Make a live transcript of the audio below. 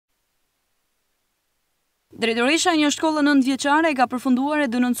Drejtoresha një shkolle 9 vjeçare ka përfunduar e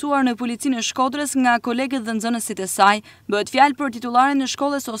denoncuar në policinë e Shkodrës nga kolegët dhe nxënësit e saj. Bëhet fjalë për titularin e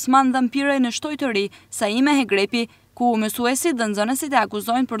shkollës Osman Dhampire në Shtoj të ri, Saime Hegrepi, ku Mesuesit dhe nxënësit e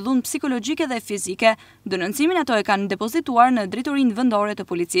akuzojnë për dhunë psikologjike dhe fizike. Denoncimin ato e kanë depozituar në drejtorinë vendore të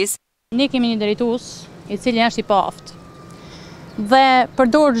policisë. Ne kemi një drejtues i cili është i paftë dhe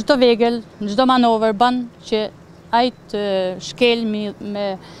përdor çdo vegël, çdo manovër bën që ai të shkel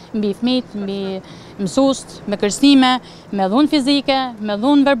mbi fëmijët, mbi mësuest, me kërcënime, me dhunë fizike, me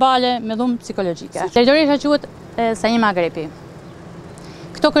dhunë verbale, me dhunë psikologjike. Drejtoresha quhet Saime Hegrepi.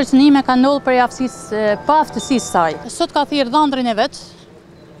 Këto kërcënime kanë ndodhur për aftësisë pa aftësisë saj. Sot ka thirrë dhëndrin e vet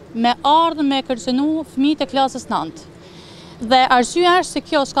me ardhmë me kërcënu fëmijët e klasës 9. Dhe arsyeja është se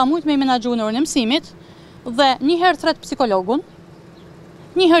kjo s'ka mujt me i menaxhu në orën e mësimit dhe një herë thret psikologun,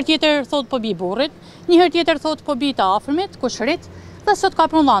 një herë tjetër thot po bi burrit, një herë tjetër thot po bi të afërmit, kushërit, dhe sot ka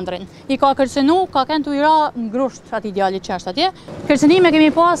prun dhëndrin. I ka kërcënu, ka kënë të ira në grusht atij djalit që është atje. Kërcënime kemi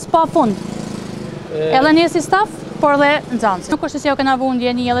pas pa fund. Edhe ne si staf, por dhe nxënësit. Nuk është se jo kena vu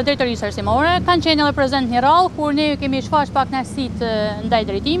ndjeni edhe drejtorisë arsimore, kanë qenë edhe prezent një rallë, kur ne kemi shfaq pak kënaqësitë ndaj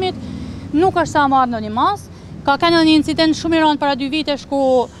drejtimit, nuk është sa marrë në një mas. Ka kanë një incident shumë i rëndë para 2 vitesh ku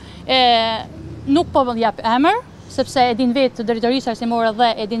nuk po jap emër, sepse e din vetë drejtorisë arsimore dhe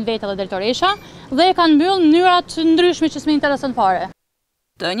e din vetë edhe drejtoresha, dhe e kanë mbyllë në mënyra të ndryshme që s'më intereson fare.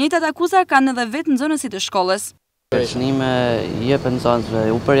 Të njëjtat akuza kanë edhe vetë nxënësit e shkollës. Kërcënime jepen nxënësve,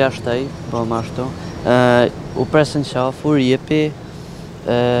 u përjashtoi, po më ashtu. U presën qaf, u rjepi,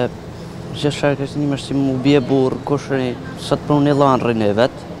 gjithçka kërcënime si mu bie burr, kushëri, sot pruni llanrin e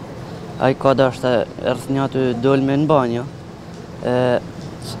vet. Ai ka dashur erdhni aty dolme në banjo.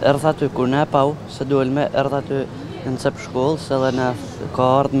 Erdh aty kur ne pau, se dolme, erdh aty në cep shkollës, edhe ne ka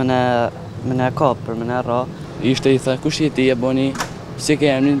ardhë me ne kapër, me ne ra. Ishte i tha, kush jeti e boni, si ke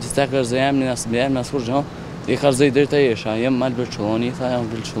emnin, që ta kërzej emnin, asë bjerë, asë kur gjo, i kërzej Drejtoresha, jem malë Bërqulloni, i tha, jam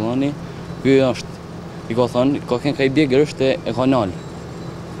Bërqulloni, kjo është. I ka thonë, ka kënë ka i bje gërësht e ka nalë.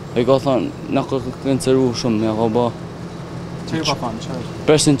 I ka thonë, në ka kënë cëru shumë, me ka ba. Që i ka thonë, që është?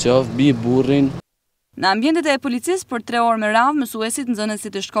 Presin qaf, bi burrin. Në ambientet e policisë për 3 orë me radhë, mësuesit,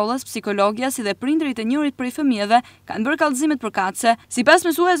 nxënësit e shkollës, psikologja si dhe prindërit e njërit prej fëmijëve kanë bërë kallëzimet përkatëse. Sipas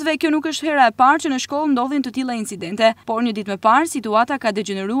mësuesve, kjo nuk është hera e parë që në shkollë ndodhin të tilla incidente, por një ditë më parë situata ka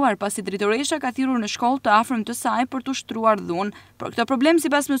degeneruar pasi drejtoresha ka thirrur në shkollë të afërm të saj për t'u shtruar dhunë. Për këtë problem,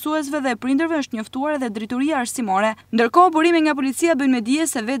 sipas mësuesve dhe prindërve, është njoftuar edhe drejtoria arsimore. Ndërkohë, burime nga policia bëjnë me dije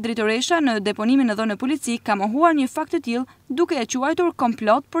se vetë drejtoresha në deponimin e dhënë polici ka mohuar një fakt të tillë, duke e quajtur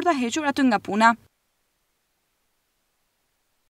komplot për ta hequr atë nga puna.